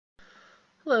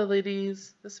Hello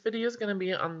ladies, this video is going to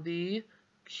be on the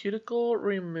Cuticle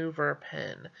Remover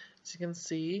Pen. As you can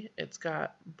see, it's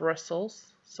got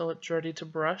bristles, so it's ready to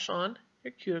brush on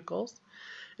your cuticles.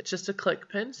 It's just a click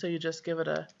pen, so you just give it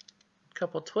a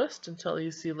couple twists until you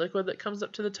see liquid that comes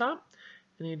up to the top,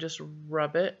 and you just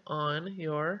rub it on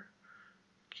your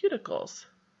cuticles.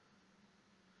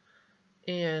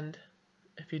 And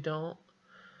if you don't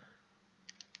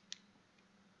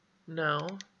know,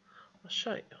 I'll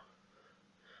show you.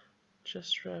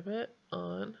 Just rub it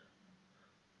on.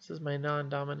 This is my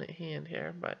non-dominant hand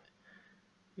here, but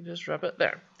you just rub it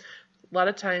there. A lot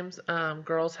of times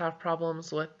girls have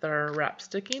problems with their wrap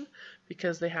sticking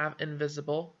because they have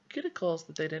invisible cuticles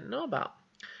that they didn't know about.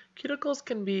 Cuticles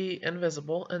can be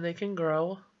invisible and they can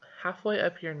grow halfway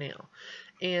up your nail.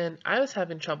 And I was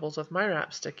having troubles with my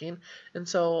wrap sticking, and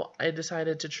so I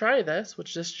decided to try this,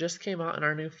 which just came out in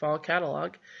our new fall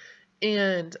catalog,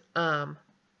 and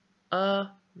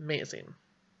amazing.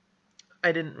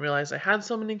 I didn't realize I had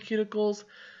so many cuticles,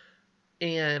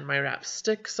 and my wraps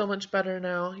stick so much better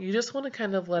now. You just want to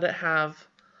kind of let it have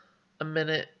a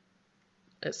minute.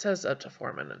 It says up to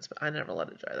 4 minutes, but I never let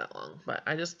it dry that long, but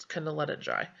I just kind of let it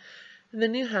dry. And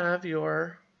then you have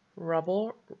your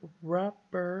rubber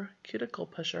cuticle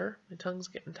pusher. My tongue's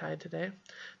getting tied today.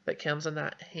 That comes in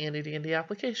that handy dandy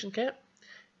application kit.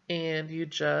 And you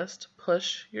just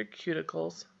push your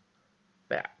cuticles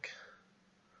back.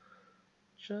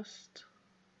 Just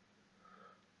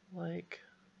like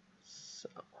so.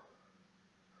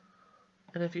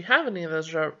 And if you have any of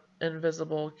those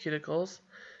invisible cuticles,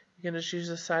 you can just use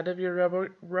the side of your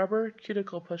rubber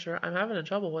cuticle pusher. I'm having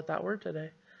trouble with that word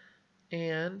today.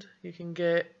 And you can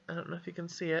get, I don't know if you can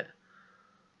see it,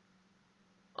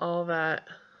 all that,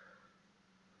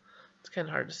 it's kind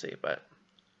of hard to see, but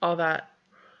all that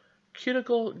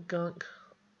cuticle gunk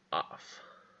off.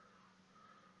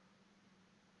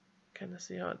 Kind of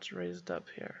see how it's raised up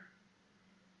here.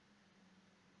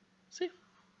 See?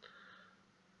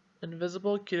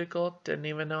 Invisible cuticle, didn't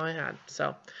even know I had.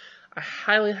 So I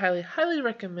highly, highly, highly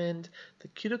recommend the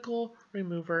Cuticle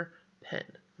Remover Pen.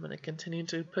 I'm going to continue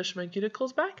to push my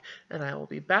cuticles back, and I will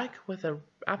be back with an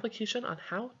application on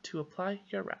how to apply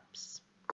your wraps.